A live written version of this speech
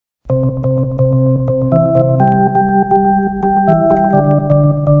Y'all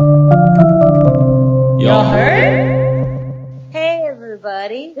heard? Hey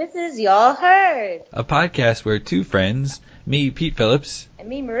everybody, this is Y'all Heard, a podcast where two friends, me, Pete Phillips, and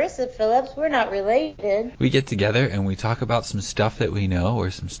me, Marissa Phillips, we're not related. We get together and we talk about some stuff that we know, or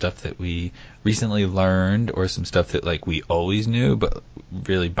some stuff that we recently learned, or some stuff that like we always knew but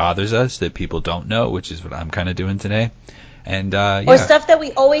really bothers us that people don't know, which is what I'm kind of doing today. And Or stuff that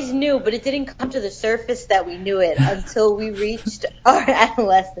we always knew, but it didn't come to the surface that we knew it until we reached our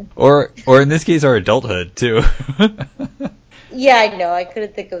adolescence. Or in this case, our adulthood too. Yeah, I know. I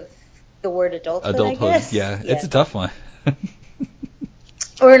couldn't think of the word adulthood. I guess. Yeah, it's a tough one.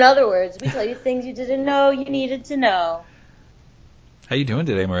 Or in other words, we tell you things you didn't know you needed to know. How you doing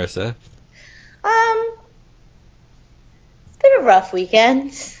today, Marissa? It's been a rough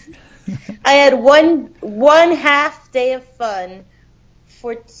weekend. I had one half day of fun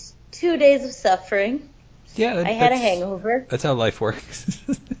for 2 days of suffering. Yeah, I had a hangover. That's how life works.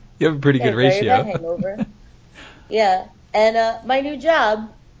 You have a pretty good Very ratio. bad hangover. Yeah, and my new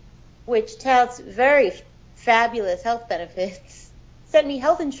job, which touts very fabulous health benefits, sent me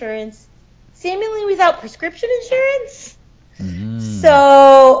health insurance seemingly without prescription insurance.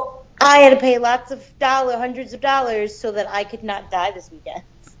 So I had to pay lots of hundreds of dollars so that I could not die this weekend.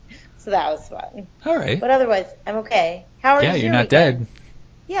 So that was fun. All right. But otherwise, I'm okay. How are you? Yeah, you're not weekend? dead.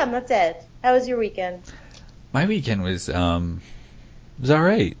 Yeah, I'm not dead. How was your weekend? My weekend was all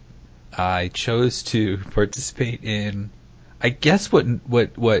right. I chose to participate in, I guess what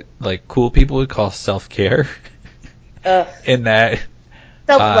like cool people would call self-care. In that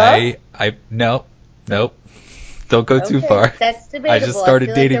self-love? Nope. Don't go too far. That's debatable. I just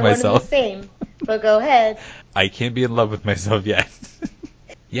started dating myself. One and the same, but go ahead. I can't be in love with myself yet.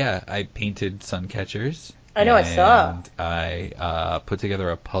 Yeah, I painted sun catchers. I know, I saw. And I put together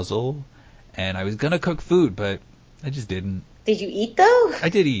a puzzle, and I was gonna cook food, but I just didn't. Did you eat though? I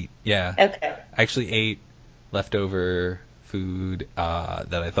did eat, yeah. Okay. I actually ate leftover food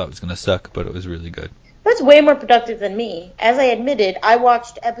that I thought was gonna suck, but it was really good. That's way more productive than me. As I admitted, I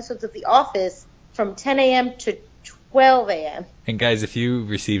watched episodes of The Office from 10 a.m. to 12 a.m. And guys, if you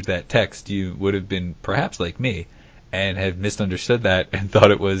received that text, you would have been perhaps like me and had misunderstood that and thought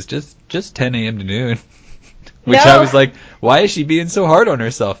it was just 10 a.m. to noon. Which I was like, why is she being so hard on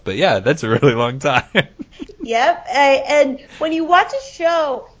herself? But yeah, that's a really long time. Yep. And when you watch a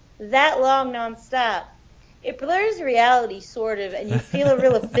show that long nonstop, it blurs reality, sort of, and you feel a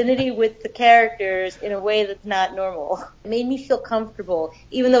real affinity with the characters in a way that's not normal. It made me feel comfortable,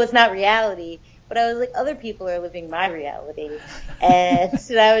 even though it's not reality. But I was like, other people are living my reality. And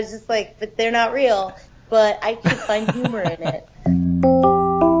so I was just like, but they're not real. But I could find humor in it.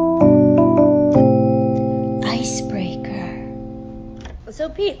 Icebreaker. So,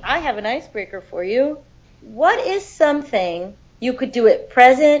 Pete, I have an icebreaker for you. What is something you could do at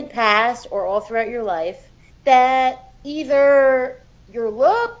present, past, or all throughout your life that either your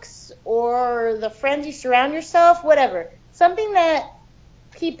looks or the friends you surround yourself, whatever, something that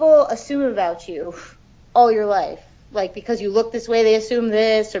people assume about you all your life? Like, because you look this way, they assume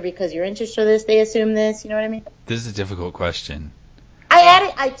this, or because you're interested in this, they assume this. You know what I mean? This is a difficult question.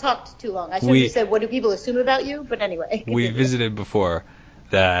 I talked too long. I should have said, what do people assume about you? But anyway. We visited before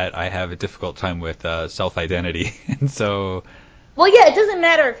that I have a difficult time with self-identity. And so... Well, yeah, it doesn't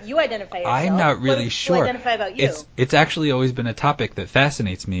matter if you identify yourself. I'm not really sure. What do people identify about you? It's actually always been a topic that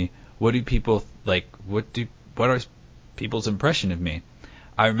fascinates me. What do people, like, what are people's impression of me?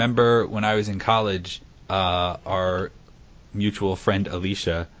 I remember when I was in college, our mutual friend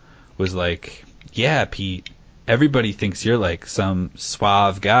Alicia was like, yeah, Pete, everybody thinks you're like some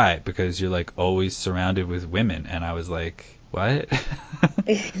suave guy because you're like always surrounded with women. And I was like, what?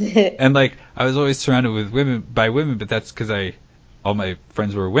 And like, I was always surrounded with women, but that's because all my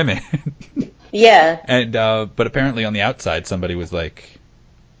friends were women. Yeah. And, but apparently on the outside, somebody was like,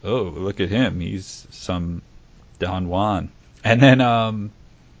 oh, look at him. He's some Don Juan. And then,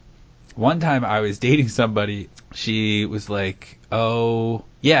 one time I was dating somebody, she was like, oh,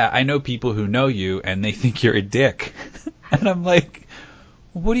 yeah, I know people who know you and they think you're a dick. And I'm like,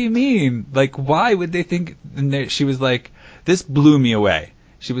 what do you mean? Like, why would they think? And she was like, this blew me away.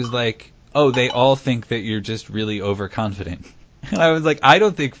 She was like, oh, they all think that you're just really overconfident. And I was like, I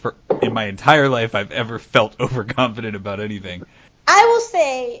don't think in my entire life I've ever felt overconfident about anything. I will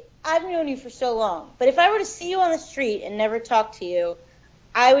say, I've known you for so long, but if I were to see you on the street and never talk to you,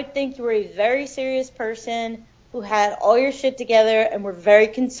 I would think you were a very serious person who had all your shit together and were very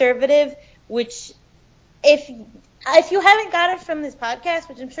conservative, which if you haven't got it from this podcast,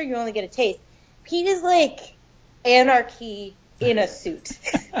 which I'm sure you only get a taste, Pete is like anarchy in a suit.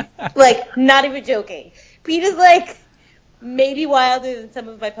 Like, not even joking. Pete is like maybe wilder than some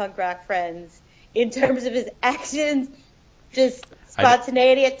of my punk rock friends in terms of his actions, just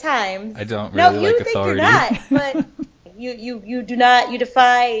spontaneity at times. I don't No, really you like think authority. you're not, but you do not, you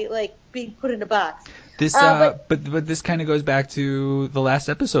defy like being put in a box. This but this kind of goes back to the last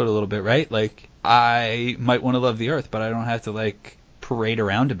episode a little bit, right? Like, I might want to love the earth, but I don't have to like parade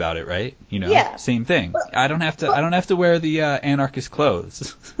around about it, right? You know, Yeah. same thing. I don't have to wear the anarchist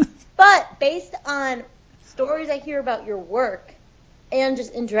clothes. But based on stories I hear about your work and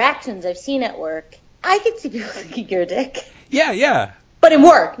just interactions I've seen at work, I could see people thinking you're a dick. Yeah. But in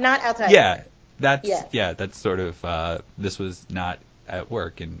work, not outside. Yeah. That's sort of this was not at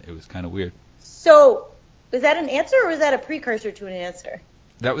work, and it was kind of weird. So, was that an answer or was that a precursor to an answer?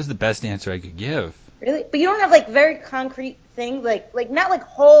 That was the best answer I could give. Really? But you don't have like very concrete things, like not like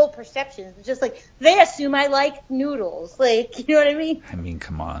whole perceptions. It's just like they assume I like noodles. Like, you know what I mean? I mean,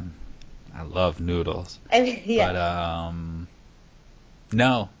 come on. I love noodles. I mean, yeah. But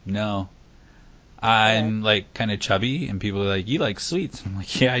no. I'm like kind of chubby, and people are like, "You like sweets?" I'm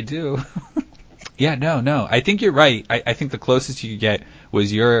like, "Yeah, I do." Yeah, no. I think you're right. I think the closest you could get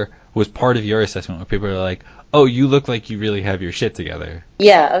was part of your assessment, where people are like, "Oh, you look like you really have your shit together."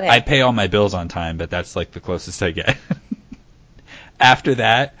 Yeah. Okay. I pay all my bills on time, but that's like the closest I get. After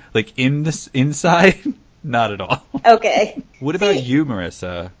that, like inside, not at all. Okay. What about you,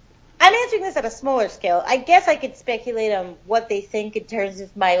 Marissa? I'm answering this at a smaller scale. I guess I could speculate on what they think in terms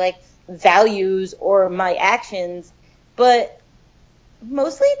of my like values or my actions, but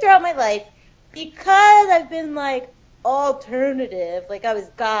mostly throughout my life, because I've been like alternative, like I was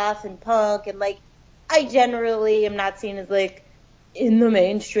goth and punk, and like I generally am not seen as like in the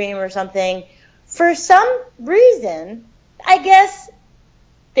mainstream or something. For some reason, I guess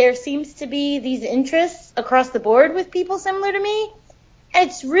there seems to be these interests across the board with people similar to me. And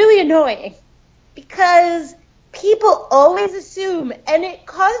it's really annoying because people always assume, and it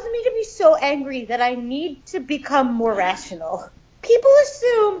causes me to be so angry that I need to become more rational. People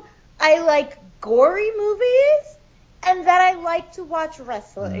assume I like gory movies and that I like to watch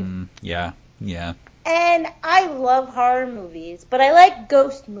wrestling. Yeah. And I love horror movies, but I like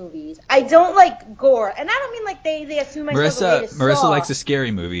ghost movies. I don't like gore. And I don't mean like they assume I saw the latest Marissa Saw. likes a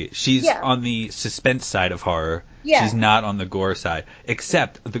scary movie. She's on the suspense side of horror. Yeah. She's not on the gore side.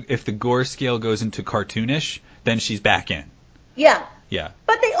 Except if the gore scale goes into cartoonish, then she's back in. Yeah. Yeah.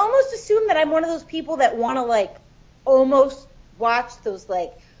 But they almost assume that I'm one of those people that want to like almost watch those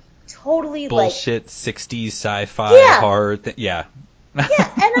like totally bullshit 60s sci-fi horror thing. Yeah. Yeah,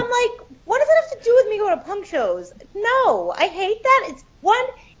 and I'm like, what does it have to do with me going to punk shows? No, I hate that.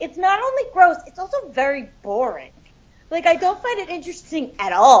 It's not only gross, it's also very boring. Like, I don't find it interesting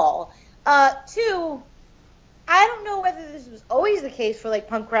at all. Two, I don't know whether this was always the case for like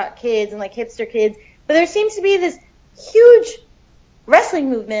punk rock kids and like hipster kids, but there seems to be this huge wrestling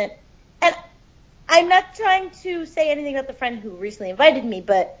movement. And I'm not trying to say anything about the friend who recently invited me,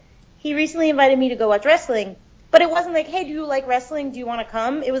 but he recently invited me to go watch wrestling. But it wasn't like, hey, do you like wrestling? Do you want to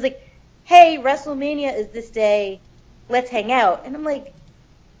come? It was like, hey, WrestleMania is this day. Let's hang out. And I'm like,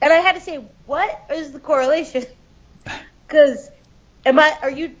 and I had to say, what is the correlation? Because are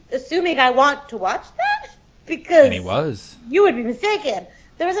you assuming I want to watch that? Because and he was. You would be mistaken.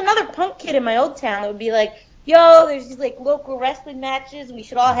 There was another punk kid in my old town that would be like, yo, there's these like local wrestling matches and we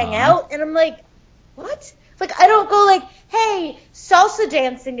should all hang out. And I'm like, what? Like, I don't go like, hey, salsa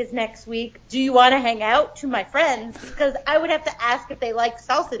dancing is next week. Do you want to hang out? To my friends, because I would have to ask if they like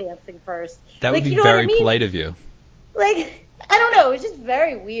salsa dancing first. That would like, be very polite of you. Like, I don't know. It's just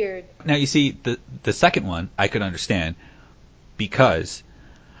very weird. Now, you see, the second one I could understand because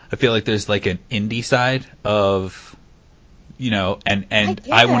I feel like there's like an indie side of, you know, and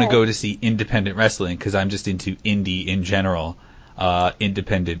I want to go to see independent wrestling because I'm just into indie in general.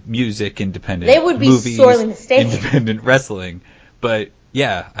 Independent music, independent they would be movies, sorely mistaken. Independent wrestling. But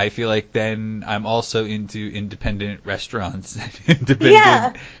yeah, I feel like then I'm also into independent restaurants,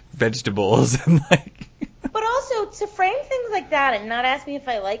 independent vegetables, and like. But also to frame things like that and not ask me if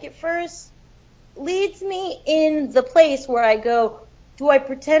I like it first leads me in the place where I go, do I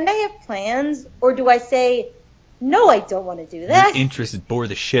pretend I have plans or do I say, no, I don't want to do that? Your interests bore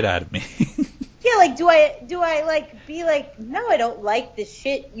the shit out of me. Yeah, like, do I like be like, no, I don't like the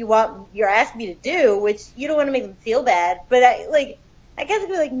shit you're asking me to do, which you don't want to make them feel bad, but I guess I'd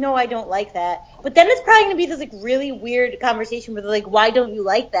be like, no, I don't like that. But then it's probably going to be this like really weird conversation where they're like, why don't you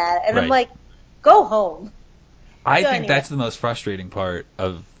like that? And I'm like, go home. I think that's the most frustrating part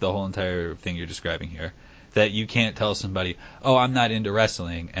of the whole entire thing you're describing here. That you can't tell somebody, oh, I'm not into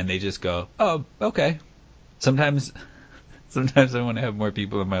wrestling, and they just go, oh, okay. Sometimes Sometimes I want to have more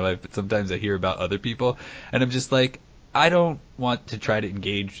people in my life, but sometimes I hear about other people, and I'm just like, I don't want to try to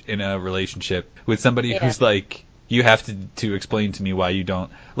engage in a relationship with somebody Yeah. who's like, you have to explain to me why you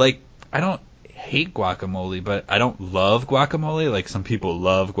don't. Like, I don't hate guacamole, but I don't love guacamole. Like, some people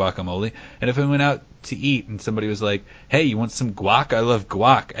love guacamole. And if I went out to eat and somebody was like, hey, you want some guac? I love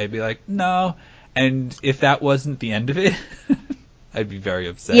guac. I'd be like, no. And if that wasn't the end of it, I'd be very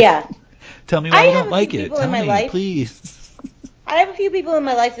upset. Yeah. Tell me why you don't like it. People Tell in my me, life, please. I have a few people in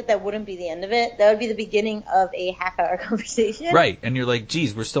my life that wouldn't be the end of it. That would be the beginning of a half-hour conversation. Right, and you're like,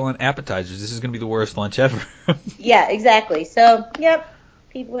 geez, we're still on appetizers. This is going to be the worst lunch ever. Yeah, exactly. So, yep,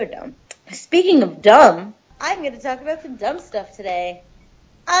 people are dumb. Speaking of dumb, I'm going to talk about some dumb stuff today.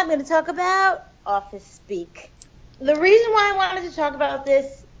 I'm going to talk about office speak. The reason why I wanted to talk about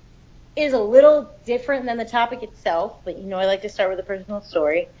this is a little different than the topic itself, but you know I like to start with a personal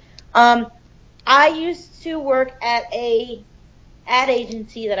story. I used to work at a ad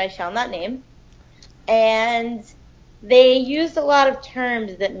agency that I shall not name, and they used a lot of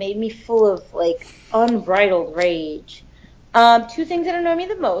terms that made me full of, like, unbridled rage. Two things that annoyed me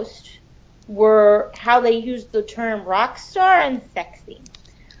the most were how they used the term rock star and sexy.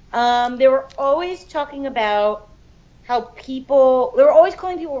 They were always talking about how they were always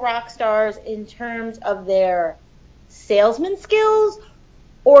calling people rock stars in terms of their salesman skills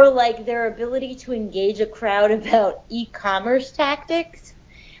or, like, their ability to engage a crowd about e-commerce tactics.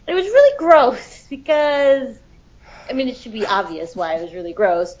 It was really gross because, I mean, it should be obvious why it was really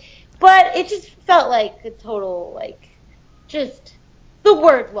gross, but it just felt like a total, like, just the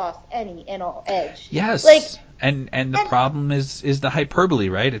word lost any and all edge. Yes, Like, and the problem is the hyperbole,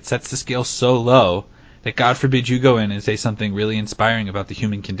 right? It sets the scale so low that God forbid you go in and say something really inspiring about the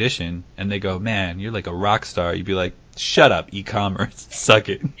human condition, and they go, man, you're like a rock star. You'd be like, shut up, e-commerce, suck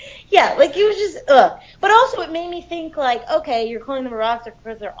it. yeah, like, it was just, ugh. But also it made me think, like, okay, you're calling them a rock star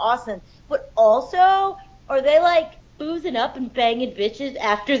because they're awesome, but also, are they, like, boozing up and banging bitches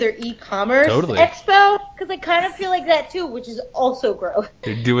after their e-commerce Totally. expo? Because I kind of feel like that too, which is also gross.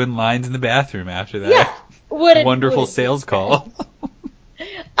 They're doing lines in the bathroom after that. Yeah. Wonderful sales call.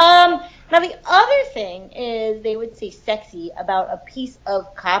 Now the other thing is they would say sexy about a piece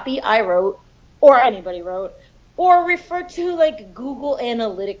of copy I wrote, or anybody wrote, or refer to, like, Google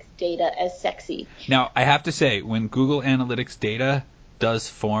Analytics data as sexy. Now, I have to say, when Google Analytics data does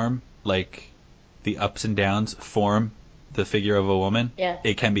form, like, the ups and downs form the figure of a woman, Yeah.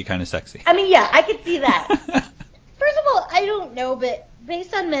 it can be kind of sexy. I mean, yeah, I could see that. First of all, I don't know, but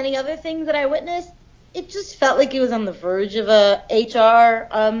based on many other things that I witnessed, it just felt like it was on the verge of a HR,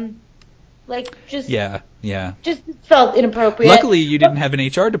 Yeah. just felt inappropriate. Luckily, you didn't have an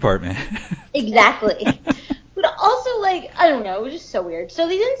HR department. Exactly. But also, like, I don't know, it was just so weird. So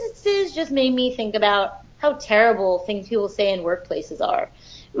these instances just made me think about how terrible things people say in workplaces are.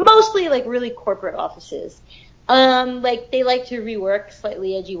 Mostly, like, really corporate offices. Like, they like to rework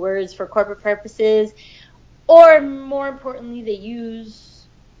slightly edgy words for corporate purposes, or more importantly, they use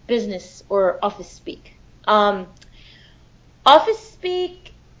business or office speak. Office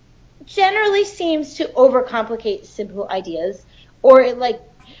speak generally seems to overcomplicate simple ideas, or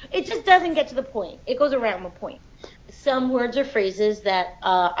it just doesn't get to the point. It goes around the point. Some words or phrases that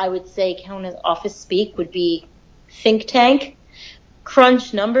I would say count as office speak would be think tank,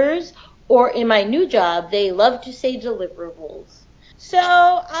 crunch numbers, or in my new job, they love to say deliverables. So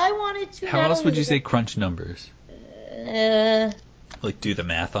I wanted to. How else would you say crunch numbers? Like, do the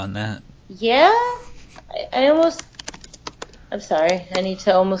math on that? Yeah, I'm sorry. I need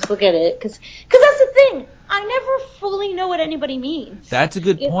to almost look at it because that's the thing. I never fully know what anybody means. That's a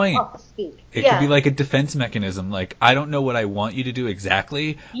good point. Office speak. It could be like a defense mechanism. Like, I don't know what I want you to do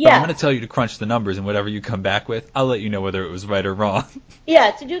exactly, but Yeah. I'm going to tell you to crunch the numbers, and whatever you come back with, I'll let you know whether it was right or wrong.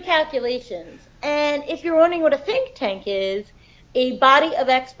 Yeah, to do calculations. And if you're wondering what a think tank is, a body of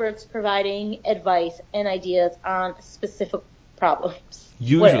experts providing advice and ideas on specific problems.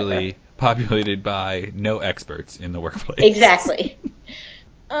 Usually populated by no experts in the workplace. Exactly.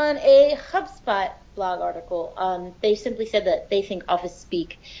 On a HubSpot blog article, they simply said that they think office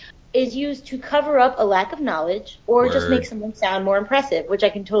speak is used to cover up a lack of knowledge or just make someone sound more impressive, which I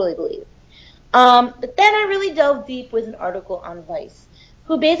can totally believe. But then I really delved deep with an article on Vice,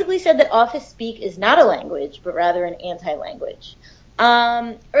 who basically said that office speak is not a language, but rather an anti-language.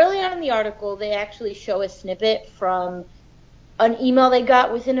 Early on in the article, they actually show a snippet from an email they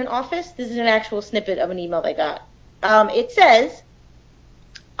got within an office. This is an actual snippet of an email they got. It says,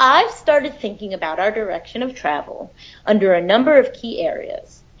 I've started thinking about our direction of travel under a number of key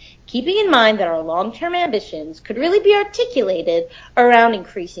areas, keeping in mind that our long-term ambitions could really be articulated around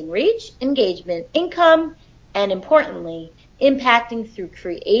increasing reach, engagement, income, and importantly, impacting through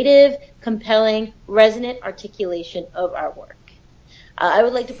creative, compelling, resonant articulation of our work. I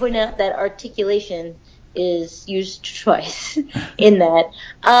would like to point out that articulation is used twice in that.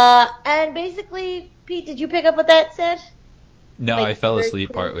 And basically, Pete, did you pick up what that said? No, I fell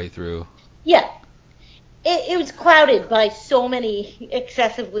asleep partway through. Yeah. It was clouded by so many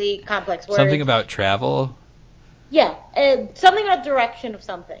excessively complex words. Something about travel? Yeah, something about direction of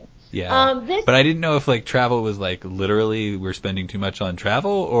something. Yeah, but I didn't know if like travel was like literally we're spending too much on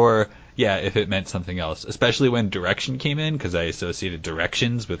travel, or yeah, if it meant something else. Especially when direction came in, because I associated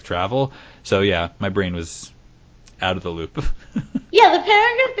directions with travel. So yeah, my brain was out of the loop. Yeah, the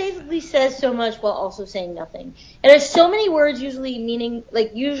paragraph basically says so much while also saying nothing. And there's so many words usually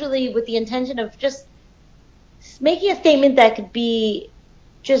with the intention of just making a statement that could be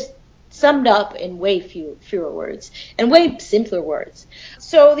just summed up in way fewer words and way simpler words.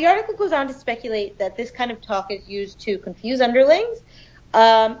 So the article goes on to speculate that this kind of talk is used to confuse underlings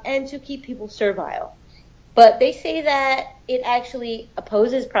and to keep people servile. But they say that it actually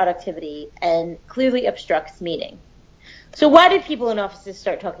opposes productivity and clearly obstructs meaning. So why did people in offices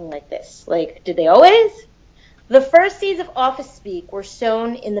start talking like this? Like, did they always? The first seeds of office speak were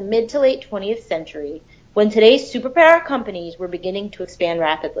sown in the mid to late 20th century when today's superpower companies were beginning to expand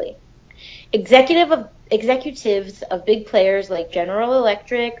rapidly. Executives of big players like General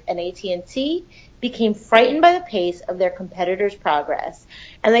Electric and AT&T became frightened by the pace of their competitors' progress,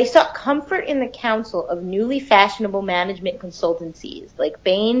 and they sought comfort in the counsel of newly fashionable management consultancies like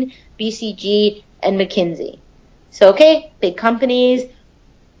Bain, BCG, and McKinsey. So, okay, big companies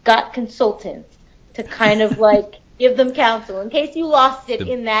got consultants to kind of like give them counsel in case you lost it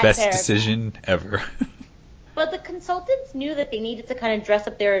in that best paragraph. Decision ever. But the consultants knew that they needed to kind of dress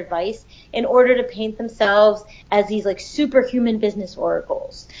up their advice in order to paint themselves as these like superhuman business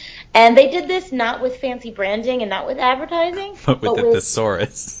oracles. And they did this not with fancy branding and not with advertising, but with the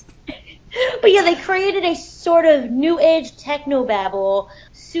thesaurus. But yeah, they created a sort of new age technobabble,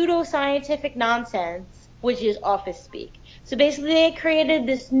 pseudo-scientific nonsense, which is office speak. So basically they created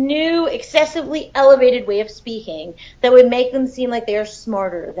this new, excessively elevated way of speaking that would make them seem like they are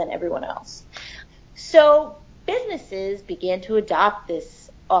smarter than everyone else. So businesses began to adopt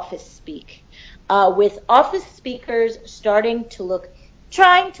this office speak, with office speakers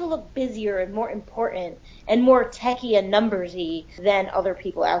trying to look busier and more important and more techie and numbersy than other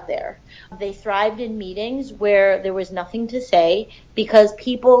people out there. They thrived in meetings where there was nothing to say because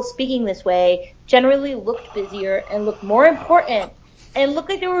people speaking this way generally looked busier and looked more important and looked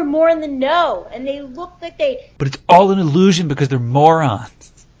like they were more in the know, and they looked like they... But it's all an illusion because they're morons.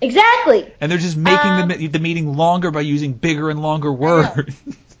 Exactly. And they're just making the meeting longer by using bigger and longer words.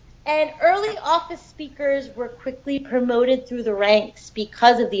 And early office speakers were quickly promoted through the ranks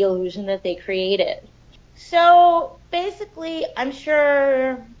because of the illusion that they created. So basically, I'm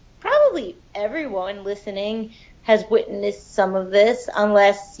sure probably everyone listening has witnessed some of this,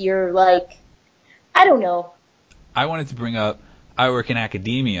 unless you're like, I don't know. I wanted to bring up, I work in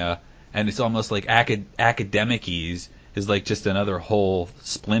academia, and it's almost like academicies is like just another whole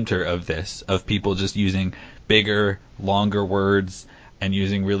splinter of this, of people just using bigger, longer words and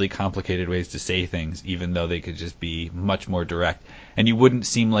using really complicated ways to say things, even though they could just be much more direct. And you wouldn't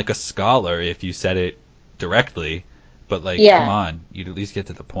seem like a scholar if you said it directly, but like, come on, you'd at least get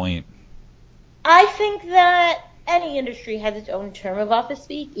to the point. I think that any industry has its own term of office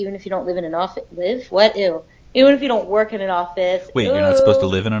speak, even if you don't live in an office. Ew. Even if you don't work in an office. Wait, you're not supposed to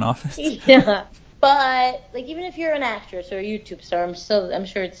live in an office? Yeah. But like, even if you're an actress or a YouTube star, I'm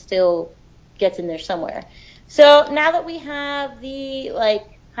sure it still gets in there somewhere. So now that we have the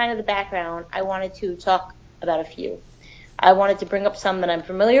kind of the background, I wanted to talk about a few. I wanted to bring up some that I'm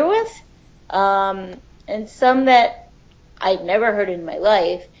familiar with, and some that I've never heard in my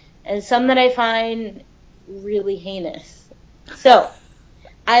life, and some that I find really heinous. So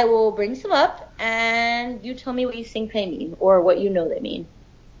I will bring some up, and you tell me what you think they mean, or what you know they mean.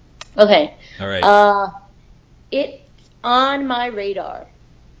 Okay. All right. It's on my radar.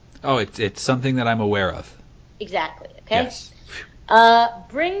 Oh, it's something that I'm aware of. Exactly. Okay. Yes.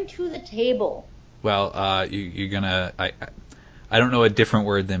 Bring to the table. Well, you're gonna. I don't know a different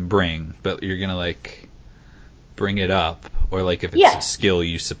word than bring, but you're gonna like bring it up, or like if it's a skill,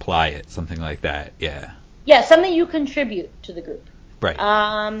 you supply it, something like that. Yeah. Yeah, something you contribute to the group. Right.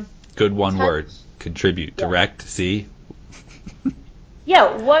 Good one word. Contribute. Yeah. Direct. See.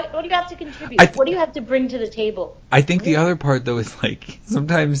 Yeah, what do you have to contribute? What do you have to bring to the table? I think the other part, though, is like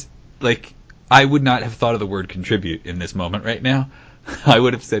sometimes, like, I would not have thought of the word contribute in this moment right now. I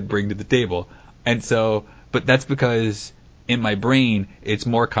would have said bring to the table. And so, but that's because in my brain, it's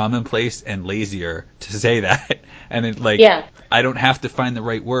more commonplace and lazier to say that. And it like, Yeah. I don't have to find the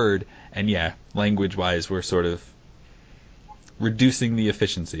right word. And yeah, language-wise, we're sort of reducing the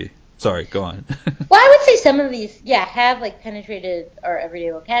efficiency. Sorry, go on. Well, I would say some of these, have like penetrated our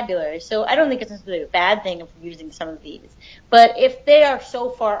everyday vocabulary. So I don't think it's necessarily a bad thing if we're using some of these. But if they are so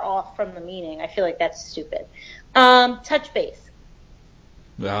far off from the meaning, I feel like that's stupid. Touch base.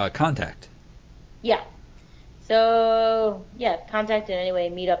 Contact. Yeah. So, contact in any way,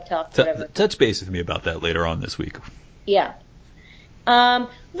 meet up, talk, whatever. Touch base with me about that later on this week. Yeah. Though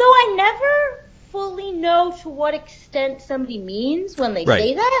I never fully know to what extent somebody means when they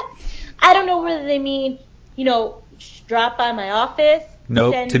say that. I don't know whether they mean, drop by my office.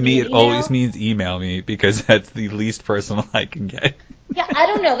 Nope. Send To me, it email. always means email me because that's the least personal I can get. Yeah, I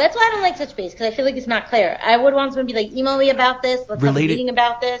don't know. That's why I don't like touch base because I feel like it's not clear. I would want someone to be like, email me about this. Let's have a meeting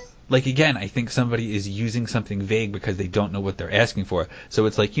about this. Like, again, I think somebody is using something vague because they don't know what they're asking for. So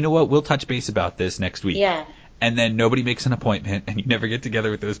it's like, you know what? We'll touch base about this next week. Yeah. And then nobody makes an appointment and you never get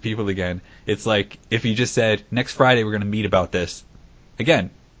together with those people again. It's like if you just said, next Friday we're going to meet about this. Again,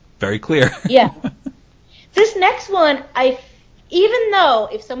 very clear. Yeah. This next one, even though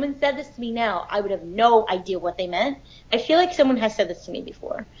if someone said this to me now, I would have no idea what they meant. I feel like someone has said this to me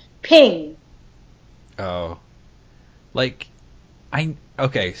before. Ping. Oh. Like,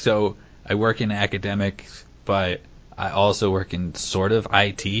 okay, so I work in academics, but I also work in sort of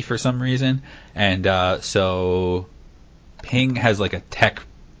IT for some reason. And so ping has like a tech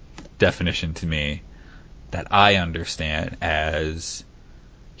definition to me that I understand as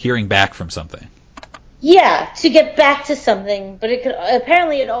hearing back from something. Yeah, to get back to something, but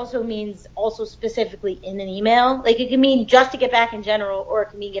it also means specifically in an email. Like it can mean just to get back in general, or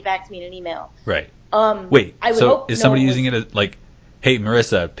it can mean get back to me in an email. Right. Wait, I would so hope is somebody using it as like, hey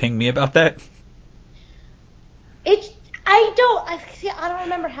Marissa, ping me about that? I don't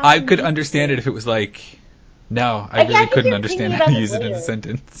remember how. I could understand it if it was like, no, I really couldn't understand how to use it in a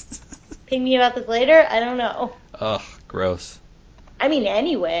sentence. Ping me about this later? I don't know. Ugh, gross. I mean,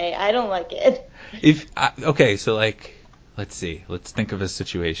 anyway, I don't like it. Okay, so like, let's see. Let's think of a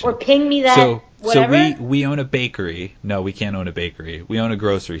situation. Or ping me that whatever. So we own a bakery. No, we can't own a bakery. We own a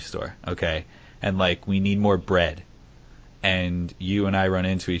grocery store, okay? And like, we need more bread. And you and I run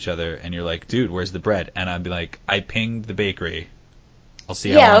into each other, and you're like, dude, where's the bread? And I'd be like, I pinged the bakery. I'll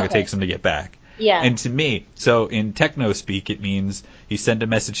see how long it takes them to get back. Yeah. And to me, so in techno speak, it means you send a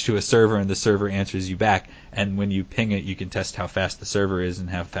message to a server and the server answers you back. And when you ping it, you can test how fast the server is and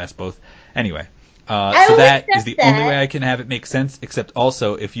how fast both. Anyway, so that is the only way I can have it make sense. Except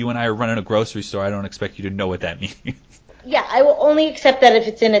also, if you and I are running a grocery store, I don't expect you to know what that means. Yeah, I will only accept that if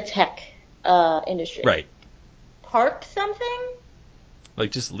it's in a tech industry. Right. Park something?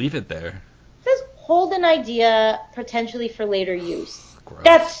 Like, just leave it there. It says hold an idea potentially for later use. Gross.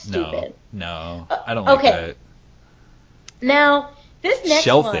 That's stupid. No, I don't like that. Now, this next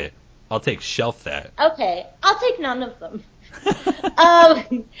shelf one. Shelf it. I'll take shelf that. Okay, I'll take none of them. I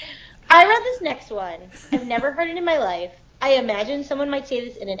read this next one. I've never heard it in my life. I imagine someone might say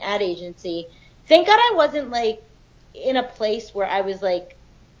this in an ad agency. Thank God I wasn't, like, in a place where I was, like,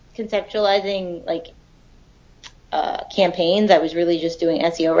 conceptualizing, like, campaigns. I was really just doing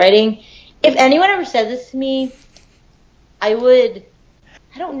SEO writing. If anyone ever said this to me, I would,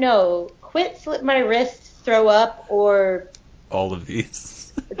 I don't know, quit, slit my wrists, throw up, or all of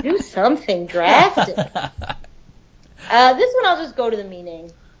these. Do something drastic. This one I'll just go to the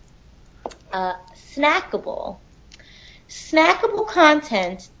meaning. Snackable. Snackable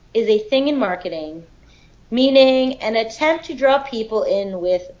content is a thing in marketing, meaning an attempt to draw people in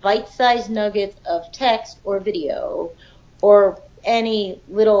with bite-sized nuggets of text or video or any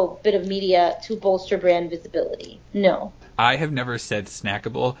little bit of media to bolster brand visibility. No. I have never said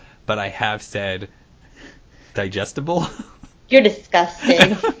snackable, but I have said digestible. You're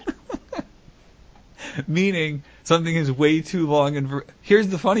disgusting. Meaning something is way too long and here's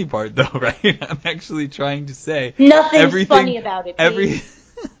the funny part though, right? I'm actually trying to say nothing's funny about it.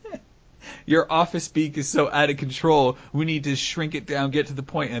 Your office speak is so out of control. We need to shrink it down, get to the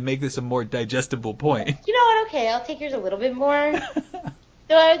point, and make this a more digestible point. You know what? Okay, I'll take yours a little bit more.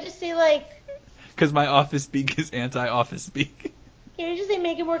 So I would just say like. Because my office speak is anti-office speak. Can you just say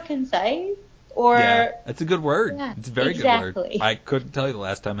make it more concise? Or yeah, that's a good word. Yeah, it's a very good word. I couldn't tell you the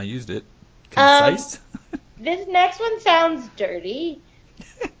last time I used it. Concise? This next one sounds dirty.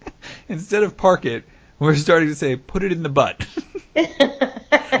 Instead of park it, we're starting to say put it in the butt.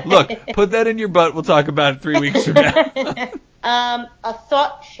 Look, put that in your butt. We'll talk about it 3 weeks from now. A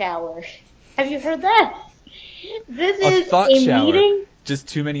thought shower. Have you heard that? This is a thought shower. meeting. Just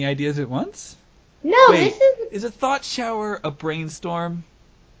too many ideas at once? No, Wait, this is, is a thought shower a brainstorm?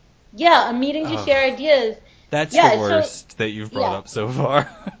 yeah, a meeting to Oh, share ideas. that's the Yeah, so, worst that you've brought yeah, up so far.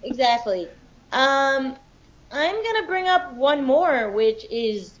 exactly. I'm gonna bring up one more, which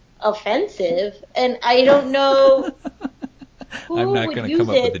is offensive, and I don't know I'm who not would going to come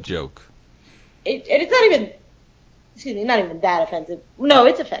use up with a it. joke. And it's not even, excuse me, not even that offensive. No,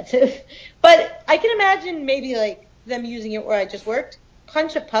 it's offensive. But I can imagine maybe like them using it where I just worked.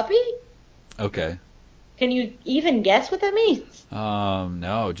 Punch a puppy? Okay. Can you even guess what that means?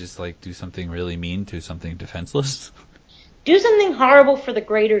 No, just like do something really mean to something defenseless. Do something horrible for the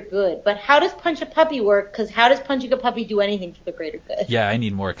greater good. But how does punch a puppy work? Because how does punching a puppy do anything for the greater good? Yeah, I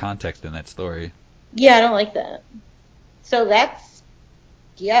need more context in that story. Yeah, I don't like that. So that's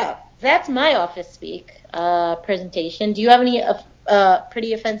my office speak presentation. Do you have any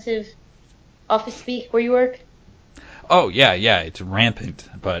pretty offensive office speak where you work? Oh, yeah, it's rampant,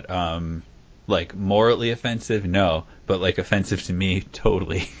 but like morally offensive, no, but like offensive to me,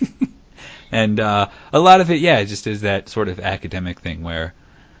 totally. And a lot of it, yeah, just is that sort of academic thing where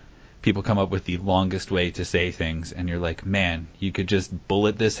people come up with the longest way to say things, and you're like, man, you could just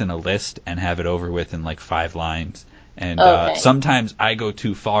bullet this in a list and have it over with in like 5 lines. And Okay. sometimes I go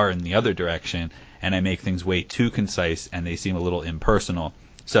too far in the other direction, and I make things way too concise, and they seem a little impersonal.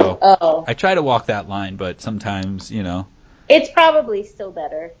 So Oh, I try to walk that line, but sometimes, it's probably still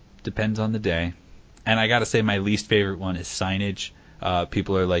better. depends on the day. And I gotta say, my least favorite one is signage.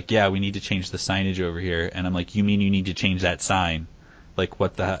 People are like, yeah, we need to change the signage over here. And I'm like, you mean you need to change that sign? Like,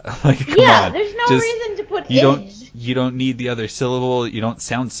 what the, like, come Yeah, on. there's no Just, reason to put you don't, is. you don't need the other syllable. You don't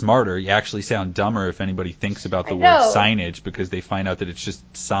sound smarter. You actually sound dumber if anybody thinks about I the word know. signage because they find out that it's just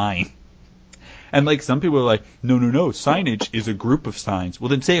sign. And like, some people are like, no, signage is a group of signs. Well,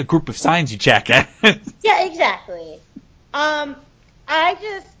 then say a group of signs, you jackass. Yeah, exactly. Um, I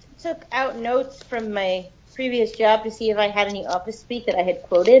just took out notes from my previous job to see if I had any office speak that I had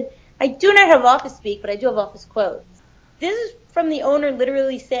quoted. I do not have office speak, but I do have office quotes. This is from the owner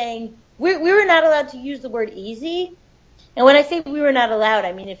literally saying we were not allowed to use the word easy. And when I say we were not allowed,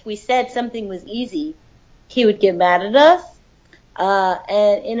 I mean if we said something was easy, he would get mad at us.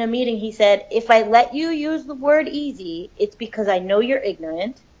 And in a meeting, he said, if I let you use the word easy, it's because I know you're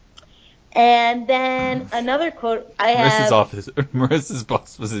ignorant. And then another quote I have, Marissa's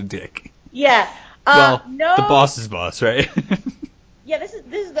boss was a dick. yeah, Well, the no, boss's boss, right? yeah, this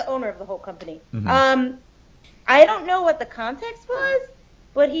is the owner of the whole company. Hmm. I don't know what the context was,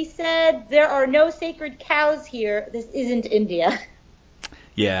 but he said there are no sacred cows here. This isn't India.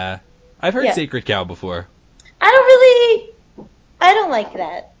 Yeah, I've heard Yeah, sacred cow before. I don't like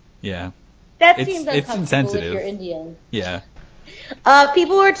that. Yeah, That it's seems it's uncomfortable if you're insensitive. Indian. Yeah.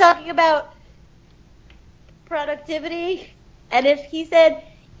 People were talking about productivity, and if he said,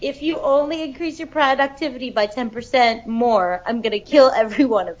 if you only increase your productivity by 10% more, I'm going to kill every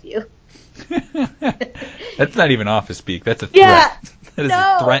one of you. That's not even office speak. That's a threat. Yeah, That is a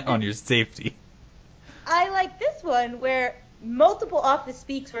no. threat on your safety. I like this one where multiple office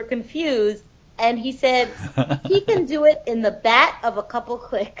speaks were confused, and he said he can do it in the bat of a couple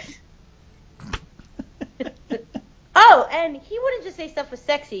clicks. Oh, and he wouldn't just say stuff was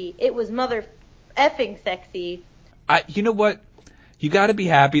sexy, it was mother effing sexy. You know what? You got to be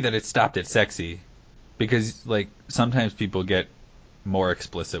happy that it stopped at sexy, because like sometimes people get more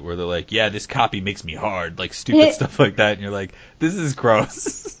explicit where they're like, yeah, this copy makes me hard, like stupid stuff like that, and you're like, this is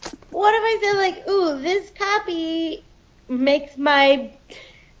gross. What if I said like, ooh, this copy makes my...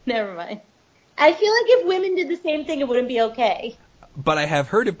 Never mind. I feel like if women did the same thing, it wouldn't be okay. But I have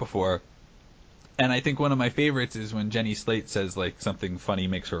heard it before, and I think one of my favorites is when Jenny Slate says like something funny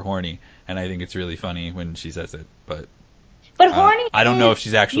makes her horny, and I think it's really funny when she says it. But But horny I don't know is if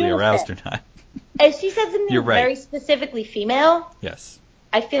she's actually unisex. aroused or not. If she said You're something right. very specifically female, Yes.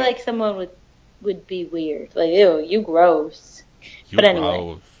 I feel like someone would be weird. Like, ew, you gross. You But anyway,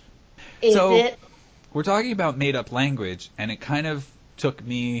 gross. is So it? we're talking about made up language, and it kind of took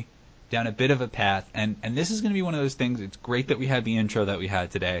me down a bit of a path. And this is going to be one of those things. It's great that we had the intro that we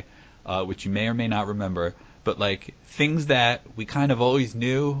had today, which you may or may not remember. But like things that we kind of always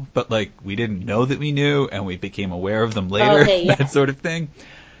knew, but like we didn't know that we knew, and we became aware of them later, Okay, yeah. that sort of thing.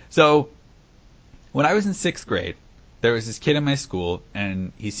 So when I was in 6th grade, there was this kid in my school,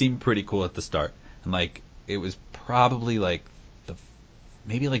 and he seemed pretty cool at the start. And like it was probably like the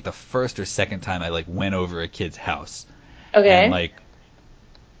maybe like the first or second time I like went over a kid's house and Okay. like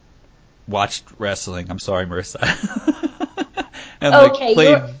watched wrestling. I'm sorry, Marissa. And like Okay, played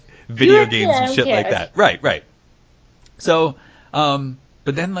you're video a kid, games I and don't shit like care. that. Right. So,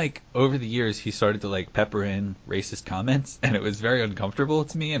 But then, like, over the years, he started to, like, pepper in racist comments, and it was very uncomfortable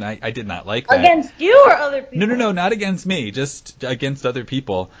to me, and I did not like that. Against you or other people? No, not against me, just against other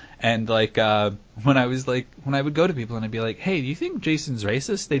people. And, like, when I would go to people and I'd be like, hey, do you think Jason's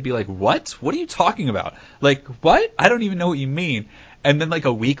racist? They'd be like, what? What are you talking about? Like, what? I don't even know what you mean. And then, like,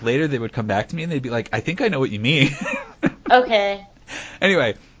 a week later, they would come back to me and they'd be like, I think I know what you mean. Okay.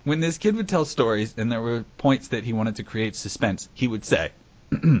 Anyway, when this kid would tell stories and there were points that he wanted to create suspense, he would say,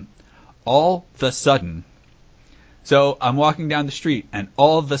 all of a sudden. So I'm walking down the street and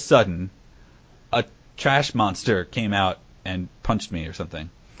all of a sudden a trash monster came out and punched me or something.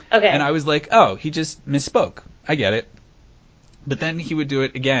 Okay. And I was like, oh, he just misspoke. I get it. But then he would do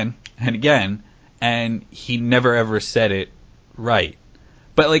it again and again, and he never ever said it right.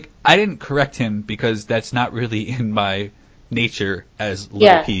 But, like, I didn't correct him because that's not really in my nature as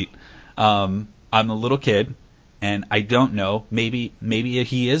little Pete. I'm a little kid, and I don't know. Maybe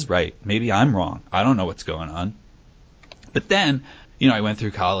he is right. Maybe I'm wrong. I don't know what's going on. But then, you know, I went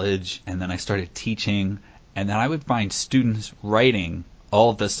through college, and then I started teaching, and then I would find students writing all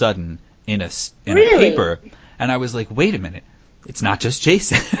of a sudden in a paper, and I was like, wait a minute, it's not just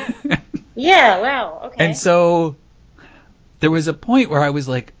Jason. Yeah, wow, okay. And so there was a point where I was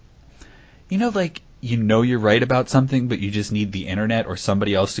like, you know, like, you know you're right about something, but you just need the internet or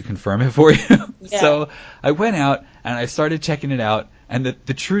somebody else to confirm it for you. Yeah. So I went out and I started checking it out, and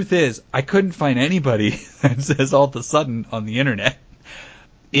the truth is, I couldn't find anybody that says all of a sudden on the internet.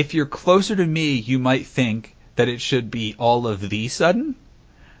 If you're closer to me, you might think that it should be all of the sudden,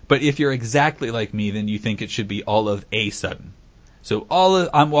 but if you're exactly like me, then you think it should be all of a sudden. So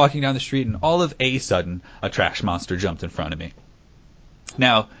I'm walking down the street, and all of a sudden, a trash monster jumped in front of me.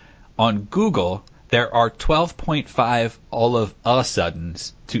 Now, on Google, there are 12.5 all of a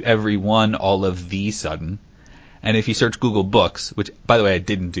suddens to every one all of the sudden. And if you search Google Books, which, by the way, I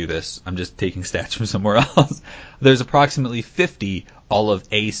didn't do this, I'm just taking stats from somewhere else, there's approximately 50 all of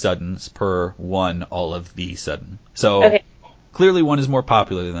a suddens per one all of the sudden. So, Clearly one is more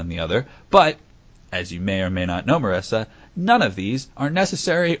popular than the other, but, as you may or may not know, Marissa, none of these are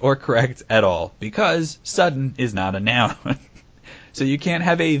necessary or correct at all, because sudden is not a noun. So you can't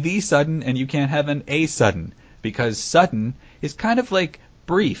have a the sudden and you can't have an a sudden, because sudden is kind of like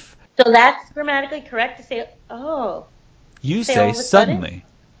brief. So that's grammatically correct to say, oh. You say suddenly.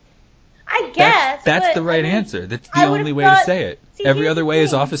 I guess. That's the right answer. That's the only way to say it. Every other way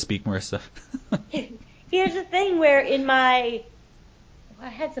is office speak, Marissa. Here's the thing where I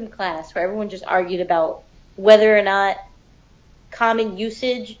had some class where everyone just argued about whether or not common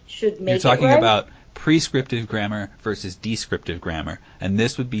usage should make it right. You're talking about prescriptive grammar versus descriptive grammar. And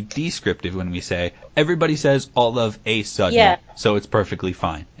this would be descriptive when we say, everybody says all of a sudden, so it's perfectly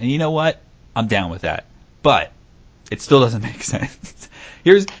fine. And you know what? I'm down with that. But it still doesn't make sense.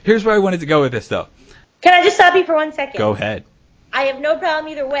 Here's where I wanted to go with this, though. Can I just stop you for 1 second? Go ahead. I have no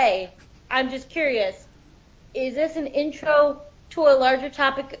problem either way. I'm just curious. Is this an intro to a larger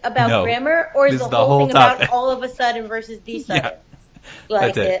topic about grammar, or is the whole thing about all of a sudden versus the sudden? Yeah.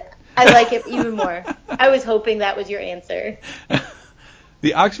 Like it. I like it even more. I was hoping that was your answer.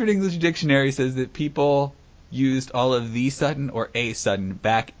 The Oxford English Dictionary says that people used all of the sudden or a sudden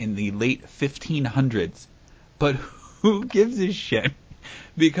back in the late 1500s. But who gives a shit?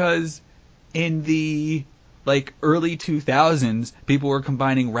 Because in the early 2000s, people were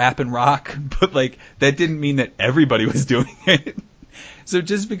combining rap and rock, but that didn't mean that everybody was doing it. So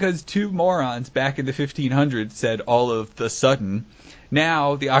just because two morons back in the 1500s said all of the sudden,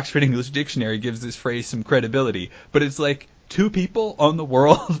 now the Oxford English Dictionary gives this phrase some credibility. But it's like two people on the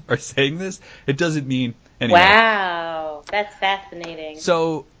world are saying this. It doesn't mean anyway. Wow, that's fascinating.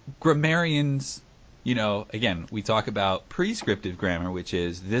 So grammarians, again, we talk about prescriptive grammar, which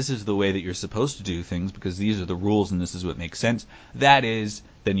is this is the way that you're supposed to do things because these are the rules and this is what makes sense. That is,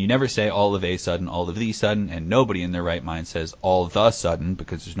 then you never say all of a sudden, all of the sudden, and nobody in their right mind says all the sudden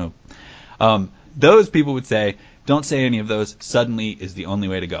because there's no... those people would say, don't say any of those. Suddenly is the only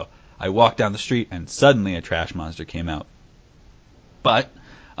way to go. I walked down the street and suddenly a trash monster came out. But,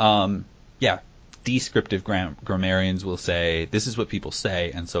 descriptive grammarians will say this is what people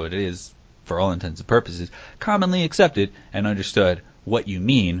say, and so it is, for all intents and purposes, commonly accepted and understood what you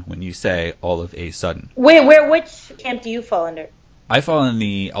mean when you say all of a sudden. Which camp do you fall under? I fall in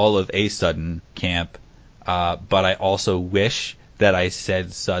the all of a sudden camp, but I also wish that I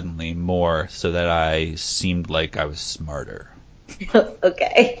said suddenly more so that I seemed like I was smarter.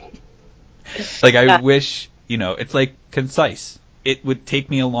 Okay. I wish, it's like concise. It would take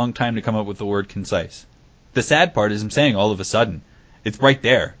me a long time to come up with the word concise. The sad part is I'm saying all of a sudden. It's right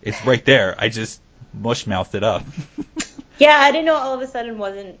there. It's right there. I just mush-mouthed it up. Yeah, I didn't know all of a sudden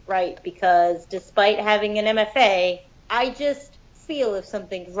wasn't right because despite having an MFA, I just feel if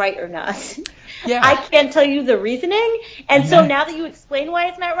something's right or not. Yeah. I can't tell you the reasoning. And so Yeah. now that you explain why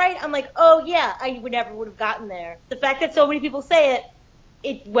it's not right, I'm like, oh yeah, I would have gotten there. The fact that so many people say it,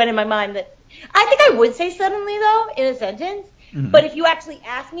 it went in my mind that I think I would say suddenly though in a sentence. Mhm. But if you actually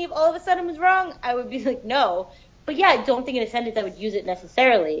asked me if all of a sudden was wrong, I would be like, no. But yeah, I don't think in a sentence I would use it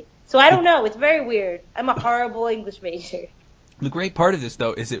necessarily. So I don't know. It's very weird. I'm a horrible English major. The great part of this,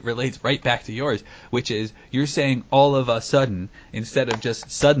 though, is it relates right back to yours, which is you're saying all of a sudden instead of just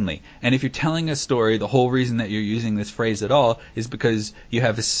suddenly. And if you're telling a story, the whole reason that you're using this phrase at all is because you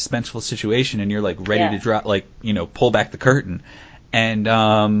have a suspenseful situation and you're like ready to drop, like, pull back the curtain.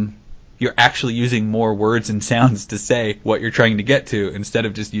 And you're actually using more words and sounds to say what you're trying to get to instead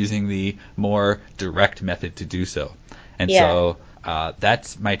of just using the more direct method to do so. And so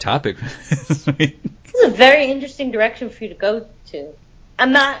that's my topic this week. This is a very interesting direction for you to go to.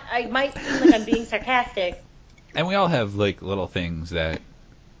 I might seem like I'm being sarcastic. And we all have, like, little things that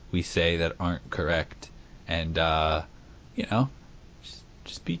we say that aren't correct. And,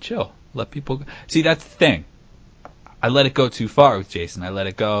 just be chill. Let people go. See, that's the thing. I let it go too far with Jason. I let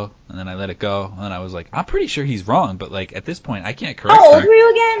it go, and then I let it go, and then I was like, I'm pretty sure he's wrong, but, like, at this point, I can't correct him. How old were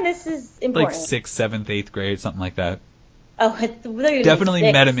you again? This is important. Like 6th, 7th, 8th grade, something like that. Oh,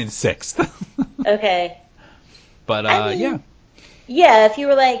 Definitely met him in 6th. Okay. But, yeah. Yeah, if you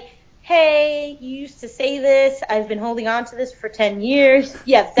were like, hey, you used to say this, I've been holding on to this for 10 years,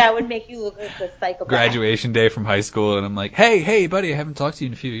 yes, that would make you look like a psychopath. Graduation day from high school, and I'm like, hey, buddy, I haven't talked to you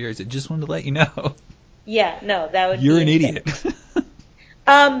in a few years. I just wanted to let you know. Yeah, no, that would You're be an idiot.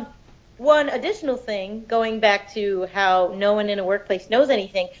 One additional thing, going back to how no one in a workplace knows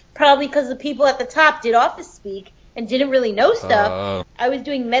anything, probably because the people at the top did office speak and didn't really know stuff. I was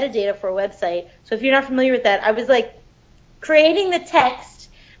doing metadata for a website, so if you're not familiar with that, I was like creating the text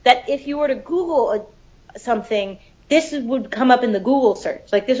that if you were to Google something, this would come up in the Google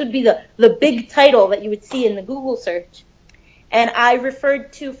search. Like this would be the big title that you would see in the Google search. And I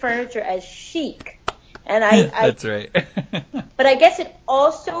referred to furniture as chic. And That's right. But I guess it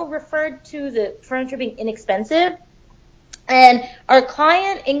also referred to the furniture being inexpensive. And our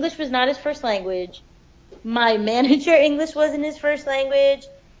client, English was not his first language. My manager, English wasn't his first language.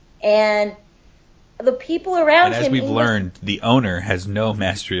 And the people around him... And as we've learned, the owner has no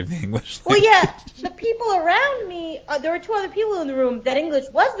mastery of the English language. Well, yeah, the people around me, there were 2 other people in the room that English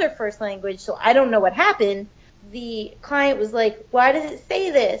was their first language, so I don't know what happened. The client was like, why does it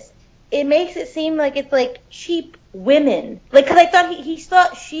say this? It makes it seem like it's like cheap women. Like, because I thought he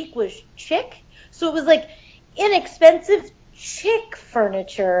thought chic was chick, so it was like inexpensive chick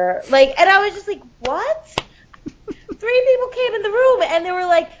furniture. Like, and I was just like, what? 3 people came in the room and they were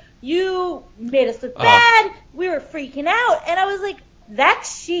like, you made us look bad. We were freaking out. And I was like,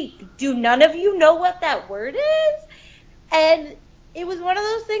 that's chic. Do none of you know what that word is? And it was one of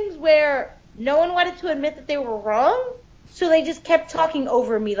those things where no one wanted to admit that they were wrong. So they just kept talking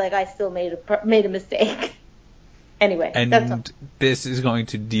over me like I still made a mistake. Anyway, and this is going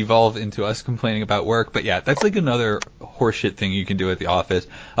to devolve into us complaining about work, but yeah, that's like another horseshit thing you can do at the office.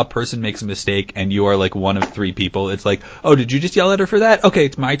 A person makes a mistake and you are like one of 3 people. It's like, oh, did you just yell at her for that? Okay,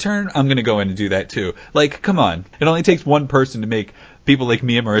 it's my turn. I'm going to go in and do that too. Like, come on. It only takes one person to make people like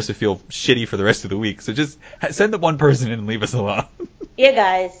me and Marissa feel shitty for the rest of the week. So just send the one person in and leave us alone. Yeah,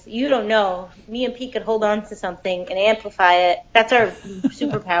 guys, you don't know. Me and Pete could hold on to something and amplify it. That's our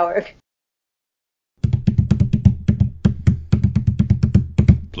superpower.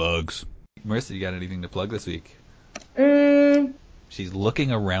 Plugs. Marissa, you got anything to plug this week? She's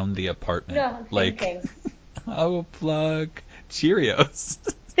looking around the apartment. No, I'm thinking. Oh, plug Cheerios.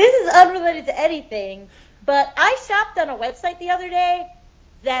 This is unrelated to anything, but I shopped on a website the other day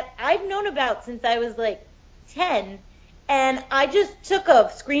that I've known about since I was like 10, and I just took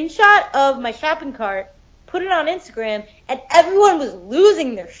a screenshot of my shopping cart, put it on Instagram, and everyone was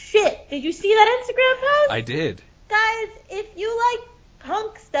losing their shit. Did you see that Instagram post? I did. Guys, if you like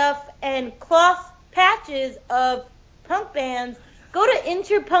punk stuff and cloth patches of punk bands, go to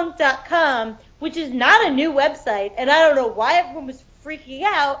interpunk.com, which is not a new website, and I don't know why everyone was freaking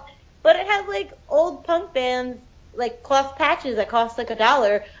out, but it has like old punk bands, like cloth patches that cost like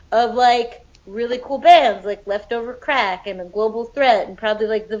 $1 of like really cool bands like Leftover Crack and A Global Threat and probably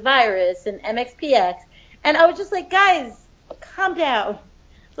like The Virus and MXPX. And I was just like, guys, calm down.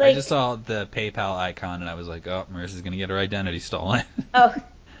 Like, I just saw the PayPal icon and I was like, oh, Marissa's going to get her identity stolen. Oh,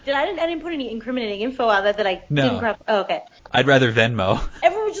 I didn't put any incriminating info on that I didn't grab. Oh, okay. I'd rather Venmo.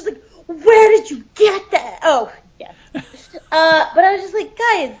 Everyone was just like, where did you get that? Oh, yes. But I was just like,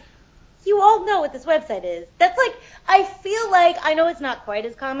 guys, you all know what this website is. That's like, I feel like, I know it's not quite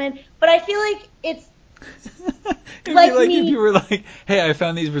as common, but I feel like it's It'd like be like me. if you were like, hey, I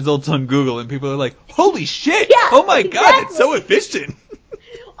found these results on Google, and people are like, holy shit! Yeah, Oh my god, it's so exactly. efficient!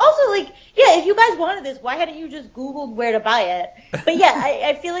 Also, like, yeah, if you guys wanted this, why hadn't you just Googled where to buy it? But yeah,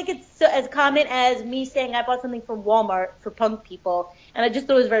 I feel like it's so, as common as me saying I bought something from Walmart for punk people, and I just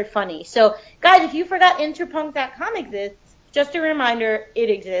thought it was very funny. So, guys, if you forgot interpunk.com exists, just a reminder, it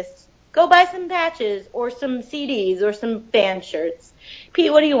exists. Go buy some patches or some CDs or some band shirts.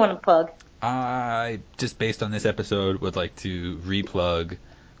 Pete, what do you want to plug? I, just based on this episode, would like to replug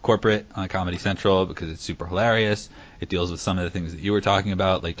Corporate on Comedy Central because it's super hilarious. It deals with some of the things that you were talking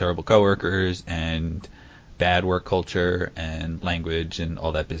about, like terrible coworkers and bad work culture and language and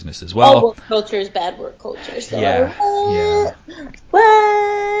all that business as well. All work culture is bad work culture. So Yeah, yeah.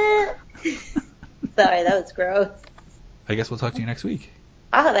 what? Sorry, that was gross. I guess we'll talk to you next week.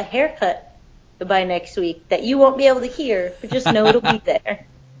 I'll have a haircut by next week that you won't be able to hear, but just know it'll be there.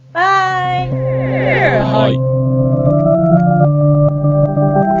 Bye. Bye.